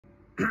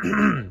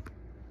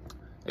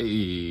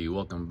Hey,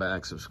 welcome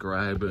back,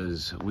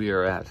 subscribers. We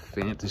are at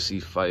Fantasy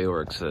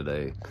Fireworks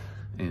today,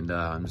 and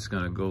I'm just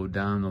gonna go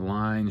down the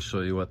line, show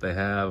you what they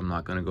have. I'm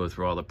not gonna go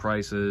through all the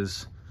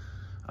prices,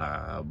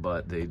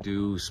 but they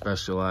do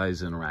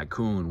specialize in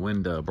Raccoon,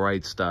 Winda,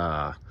 Bright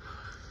Star,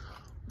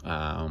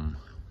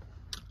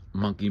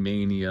 Monkey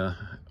Mania,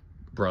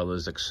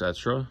 Brothers,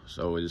 etc.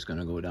 So we're just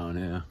gonna go down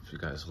here. If you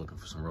guys are looking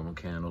for some Roman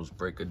candles,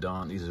 break it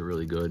down. These are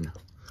really good.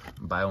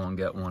 Buy one,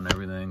 get one,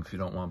 everything. If you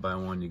don't want to buy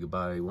one, you can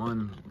buy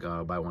one.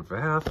 Buy one for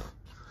half.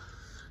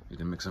 You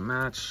can mix and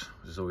match,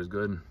 which is always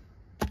good.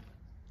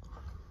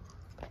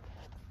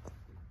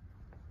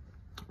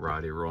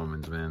 Roddy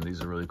Romans, man.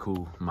 These are really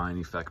cool. Mind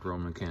Effect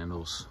Roman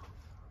candles.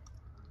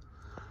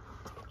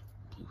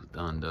 Blue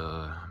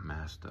Thunder,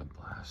 Master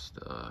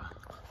Blaster.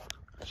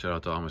 Shout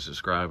out to all my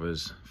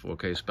subscribers.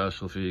 4K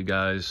special for you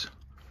guys.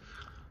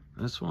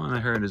 This one I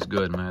heard is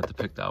good, man. I have to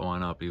pick that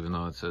one up, even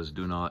though it says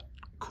do not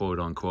quote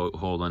unquote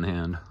hold on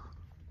hand.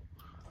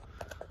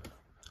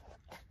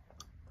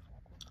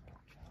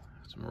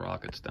 Some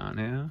rockets down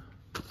here.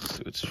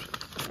 Let's see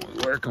what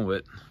we're working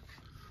with.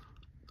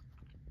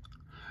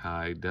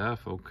 High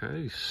def,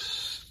 okay.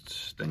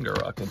 Stinger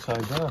rockets, high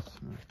def.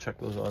 Check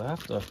those out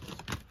after.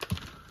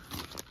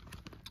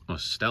 Oh,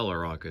 Stellar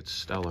rockets,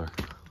 Stellar.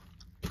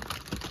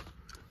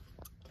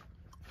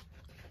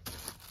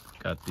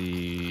 Got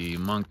the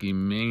Monkey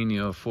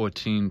Mania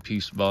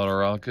 14-piece bottle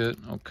rocket.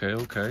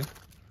 Okay.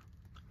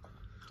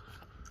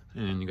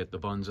 And you got the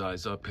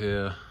Bonsais up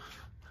here.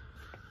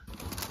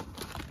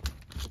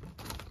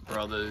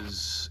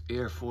 Brothers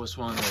Air Force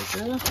One right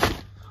there.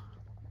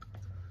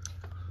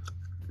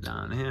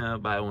 Down here,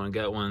 buy one,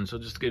 get one. So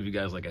just to give you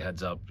guys like a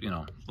heads up, you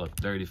know, look,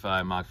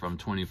 35, mock from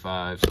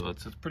 25. So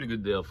that's a pretty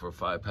good deal for a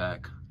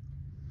 5-pack.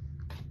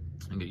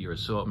 And get your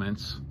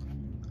assortments.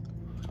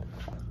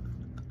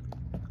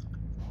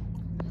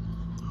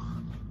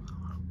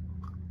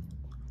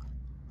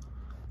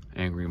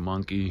 Angry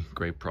Monkey,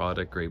 great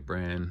product, great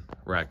brand.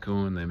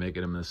 Raccoon, they make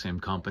it in the same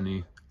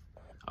company.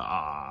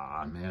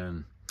 Ah,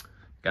 man.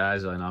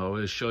 Guys, I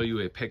always show you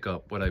a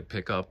pickup, what I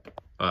pick up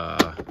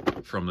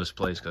from this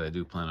place, because I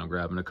do plan on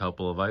grabbing a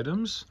couple of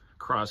items.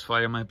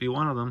 Crossfire might be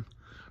one of them.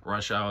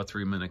 Rush Hour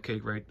 3-minute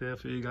cake right there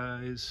for you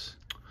guys.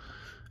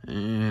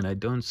 And I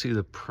don't see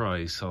the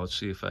price, so let's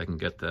see if I can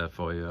get that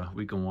for you.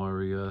 Weekend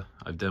Warrior,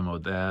 I've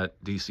demoed that.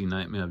 DC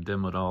Nightmare, I've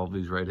demoed all of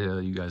these right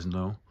here, you guys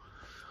know.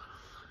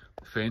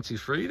 Fancy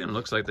Freedom,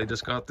 looks like they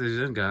just got these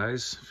in,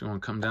 guys. If you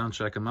want to come down,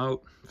 check them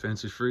out.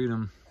 Fancy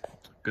Freedom,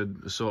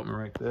 good assortment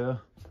right there.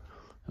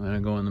 I'm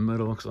gonna go in the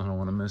middle because I don't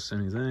want to miss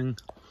anything.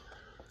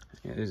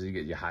 Yeah, you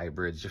get your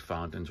hybrids, your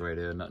fountains right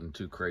here, nothing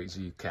too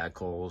crazy.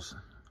 Catcalls,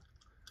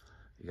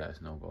 you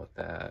guys know about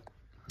that.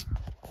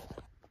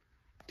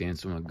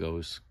 Dancing with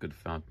Ghosts, good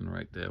fountain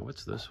right there.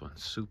 What's this one?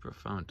 Super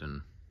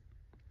Fountain.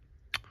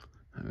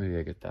 Maybe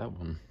I get that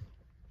one.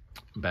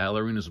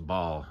 Ballerina's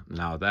Ball.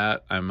 Now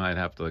that I might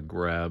have to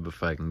grab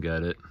if I can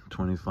get it.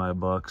 25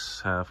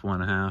 bucks, half,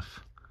 one half.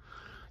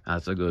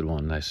 That's a good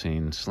one. I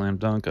seen Slam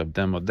Dunk. I've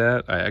demoed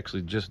that. I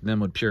actually just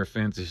demoed Pure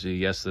Fantasy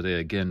yesterday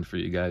again for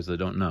you guys that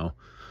don't know.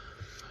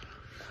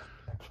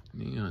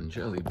 Neon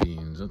Jelly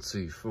Beans. Let's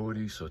see,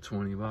 40, so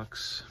 20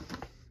 bucks.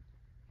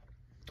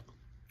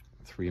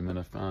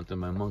 3-minute fountain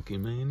by Monkey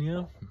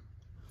Mania.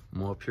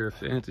 More Pure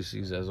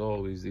Fantasies as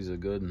always. These are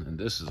good, and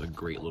this is a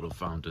great little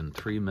fountain.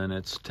 3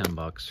 minutes, 10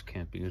 bucks.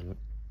 Can't beat it.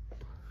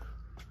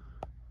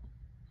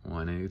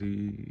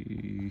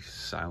 180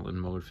 silent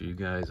mode for you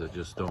guys that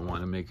just don't want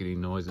to make any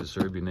noise,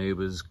 disturb your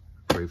neighbors.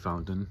 Great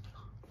fountain.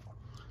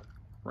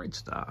 Bright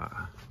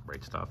Star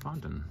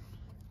fountain.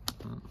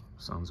 Oh,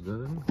 sounds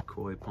good.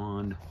 Koi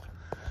Pond.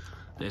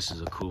 This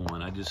is a cool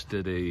one. I just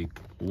did a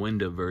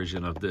Winda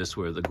version of this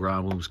where the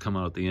ground moves come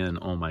out at the end.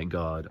 Oh my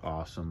god,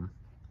 awesome.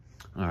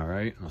 All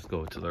right, let's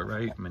go to the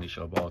right. Mini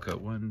shell ball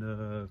cut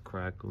window,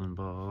 crackling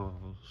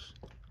balls.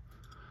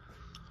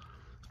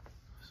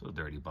 So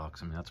 30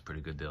 bucks. I mean, that's a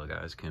pretty good deal,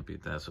 guys. Can't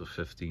beat that. So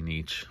 15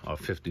 each, or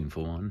 15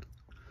 for one.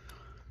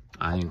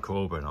 Iron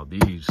Cobra. Now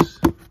these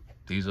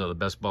are the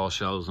best ball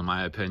shells in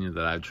my opinion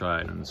that I've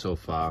tried, and so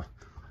far,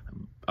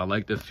 I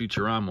like the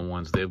Futurama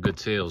ones. They have good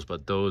tails,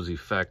 but those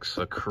effects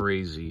are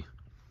crazy.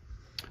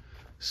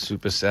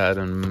 Super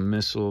Saturn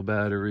missile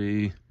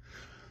battery.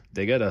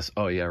 They got us,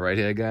 oh yeah, right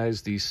here,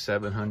 guys, these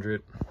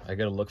 700, I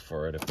gotta look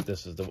for it if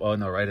this is the, oh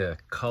no, right here,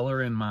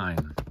 Color in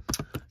Mine.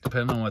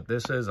 Depending on what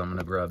this is, I'm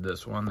gonna grab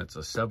this one. It's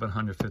a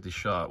 750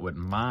 shot with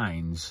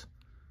Mines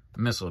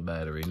missile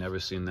battery.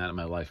 Never seen that in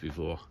my life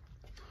before.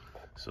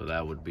 So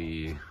that would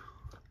be,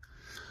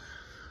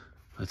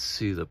 let's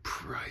see the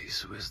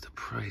price. Where's the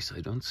price?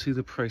 I don't see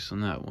the price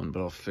on that one, but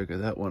I'll figure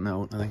that one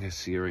out. I think I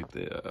see it right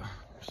there.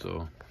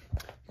 So,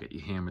 get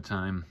your hammer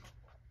time.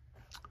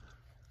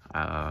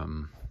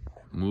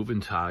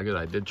 Moving Target,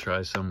 I did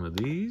try some of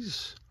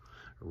these.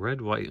 Red,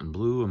 white, and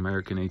blue,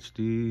 American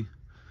HD.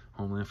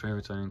 Homeland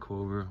Favorites, Iron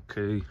Cobra,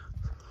 okay.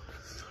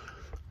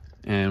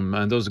 And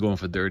those are going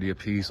for 30 a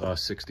piece, or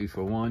 60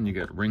 for one. You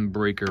got Ring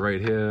Breaker right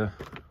here.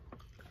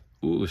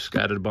 Ooh,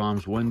 Scattered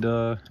Bombs,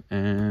 Winda,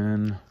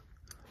 and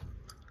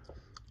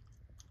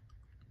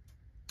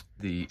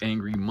the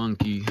Angry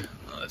Monkey.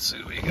 Let's see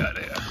what we got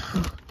here.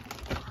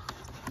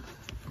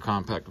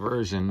 Compact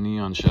version,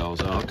 neon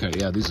shells. Oh, okay,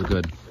 yeah, these are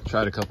good.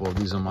 Tried a couple of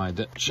these on my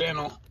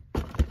channel.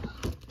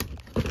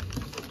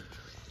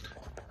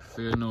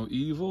 Fear No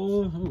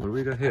Evil. Ooh, what do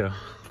we got here?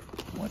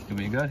 What do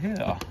we got here?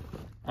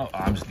 Oh,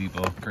 Arms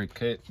Depot. Great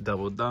kit.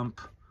 Double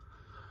dump.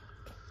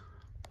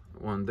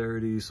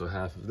 130, so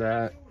half of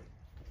that.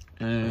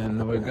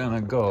 And we're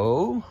gonna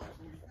go.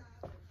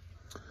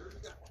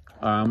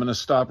 I'm gonna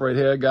stop right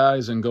here,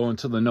 guys, and go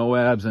into the no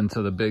abs,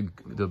 into the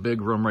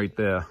big room right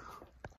there.